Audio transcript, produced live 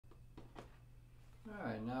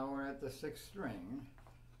Alright, now we're at the 6th string,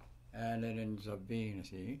 and it ends up being,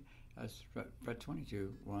 see, that's fret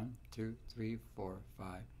 22, 1, 2, 3, 4, 5,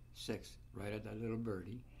 6, right at that little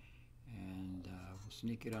birdie, and we'll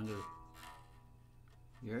sneak it under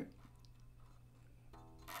here.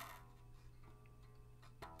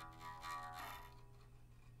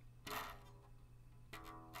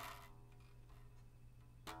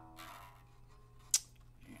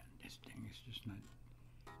 And this thing is just not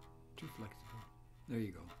too flexible. There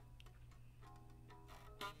you go.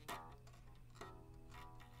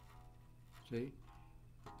 See?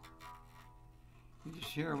 You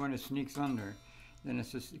just hear when it sneaks under, then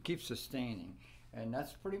it keeps sustaining. And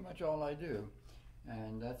that's pretty much all I do.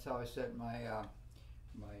 And that's how I set my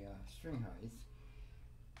string heights.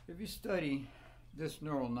 If you study this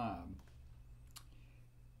knurl knob,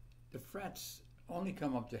 the frets only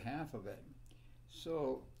come up to half of it.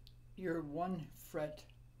 So you're 1 fret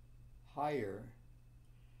higher,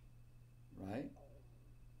 right,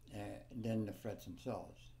 than the frets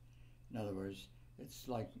themselves. In other words, it's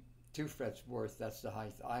like 2 frets worth. That's the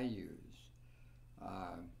height I use.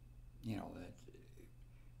 You know,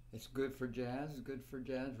 it's good for jazz. It's good for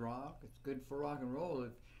jazz rock. It's good for rock and roll.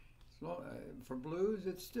 For blues,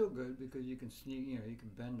 it's still good because you can sneak. You know, you can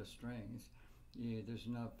bend the strings. There's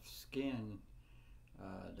enough skin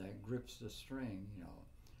that grips the string. You know,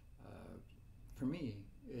 for me,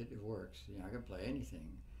 it works. You know, I can play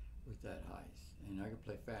anything with that height, and I can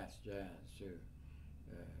play fast jazz too.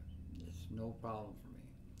 It's no problem for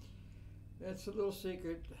me. It's a little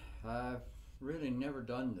secret. I've really never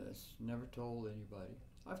done this, never told anybody.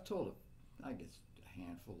 I've told, I guess, a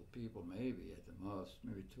handful of people, maybe at the most,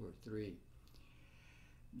 maybe 2 or 3,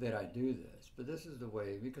 that I do this. But this is the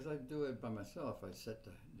way, because I do it by myself. I set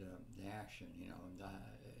the action, you know, and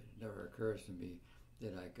it never occurs to me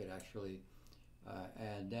that I could actually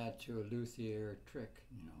add that to a luthier trick,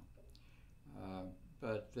 you know.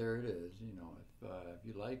 But there it is, you know. If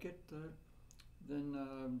you like it,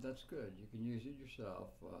 then that's good. You can use it yourself.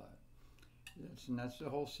 And that's the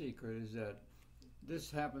whole secret, is that this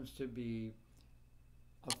happens to be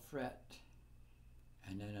a fret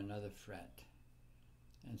and then another fret.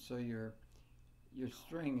 And so your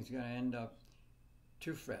string is going to end up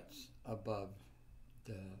 2 frets above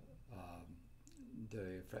the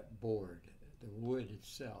fretboard, the wood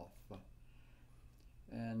itself.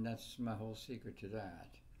 And that's my whole secret to that.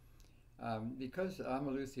 Because I'm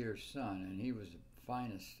a luthier's son, and he was the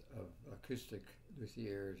finest of acoustic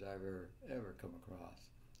luthiers I've ever come across,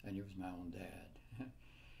 and he was my own dad.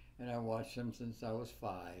 And I watched him since I was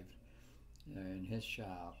 5 in his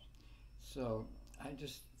shop. So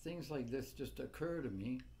things like this just occur to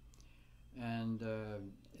me, and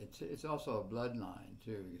it's also a bloodline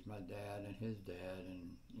too, because my dad and his dad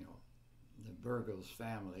and, you know, the Burgos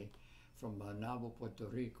family from Nabo, Puerto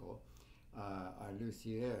Rico, are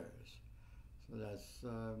luthiers. So that's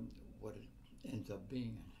what it ends up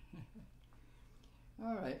being.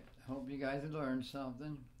 All right, I hope you guys learned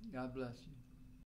something. God bless you.